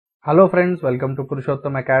Hello friends, welcome to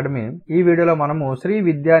Purushottam academy. ఈ వీడియోలో మనము Shri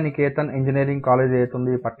Vidyanikethan engineering college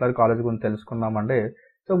ఏతుంది పట్లర్ college గురించి తెలుసుకుందామండి.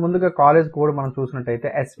 సో ముందుగా కాలేజ్ కోడ్ మనం చూసినట్టయితే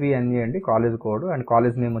SVNE అండి college code, and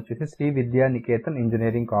college name వచ్చేసి శ్రీ విద్యానికేతన్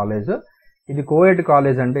ఇంజనీరింగ్ కాలేజ్. ఇది కోఎడ్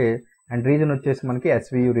కాలేజ్ అండి, అండ్ రీజన్ వచ్చేసి మనకి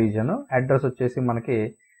SVU రీజన్. అడ్రస్ వచ్చేసి మనకి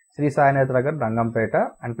Shri Sainath Nagar Rangampeta,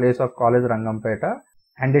 and place of college Rangampeta,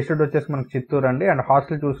 and district వచ్చేసి మనకి చిత్తూరు అండి. అండ్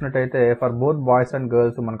హాస్టల్ చూసినట్టయితే for both boys and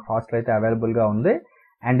girls మనకి హాస్టల్ అయితే అవైలబుల్గా ఉంది.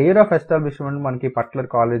 అండ్ ఇయర్ ఆఫ్ ఎస్టాబ్లిష్మెంట్ మనకి పట్లర్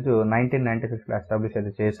కాలేజ్ 1996లో ఎస్టాబ్లిష్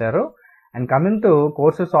అయితే చేశారు. And coming to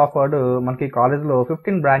courses offered, మనకి కాలేజ్లో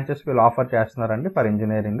 15 బ్రాంచెస్ వీళ్ళు ఆఫర్ చేస్తున్నారండి ఫర్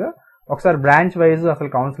ఇంజనీరింగ్. ఒకసారి బ్రాంచ్ వైజ్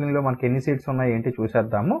అసలు కౌన్సిలింగ్లో మనకి ఎన్ని సీట్స్ ఉన్నాయి ఏంటి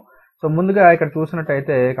చూసేద్దాము. సో ముందుగా ఇక్కడ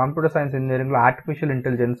చూసినట్టయితే కంప్యూటర్ సైన్స్ ఇంజనీరింగ్లో ఆర్టిఫిషియల్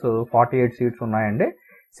ఇంటెలిజెన్స్ 48 సీట్స్ ఉన్నాయండి.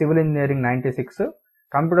 Civil engineering 96,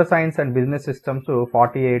 computer science and business systems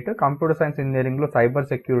 48, computer science ఇంజనీరింగ్లో సైబర్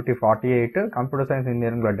సెక్యూరిటీ 48, కంప్యూటర్ సైన్స్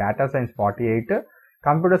ఇంజనీరింగ్లో data science 48,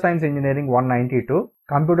 computer science engineering 192,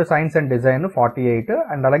 computer science and design 48,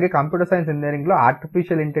 and అలాగే కంప్యూటర్ సైన్స్ ఇంజనీరింగ్లో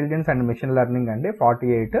artificial intelligence and machine learning అండి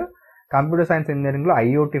 48, computer science ఇంజనీరింగ్లో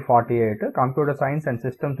IoT 48, computer science and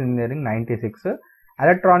systems engineering 96,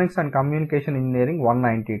 electronics and communication engineering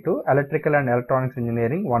 192, electrical and electronics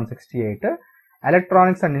engineering 168,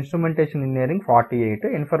 electronics and instrumentation engineering 48,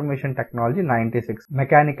 information technology 96,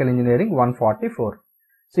 mechanical engineering 144.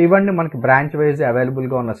 So ఇవన్నీ మనకి branch wise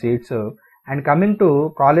అవైలబుల్గా ఉన్న seats. And coming to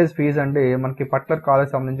college fee అండి, మనకి పట్లర్ college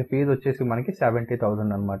సంబంధించి fee వచ్చేసి మనకి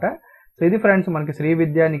 70,000 అనమాట. సో ఇది ఫ్రెండ్స్ మనకి శ్రీ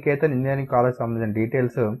విద్యానికేతన్ ఇంజనీరింగ్ కాలేజ్ సంబంధించిన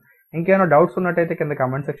డీటెయిల్స్. ఇంకేమైనా డౌట్స్ ఉన్నట్టయితే కింద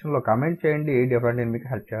కమెంట్ సెక్షన్లో కమెంట్ చేయండి, డిఫరెంట్ నేను మీకు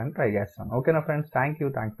హెల్ప్ చేయడానికి ట్రై చేస్తాను. ఓకేనా friends,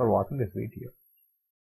 thanks for watching this video.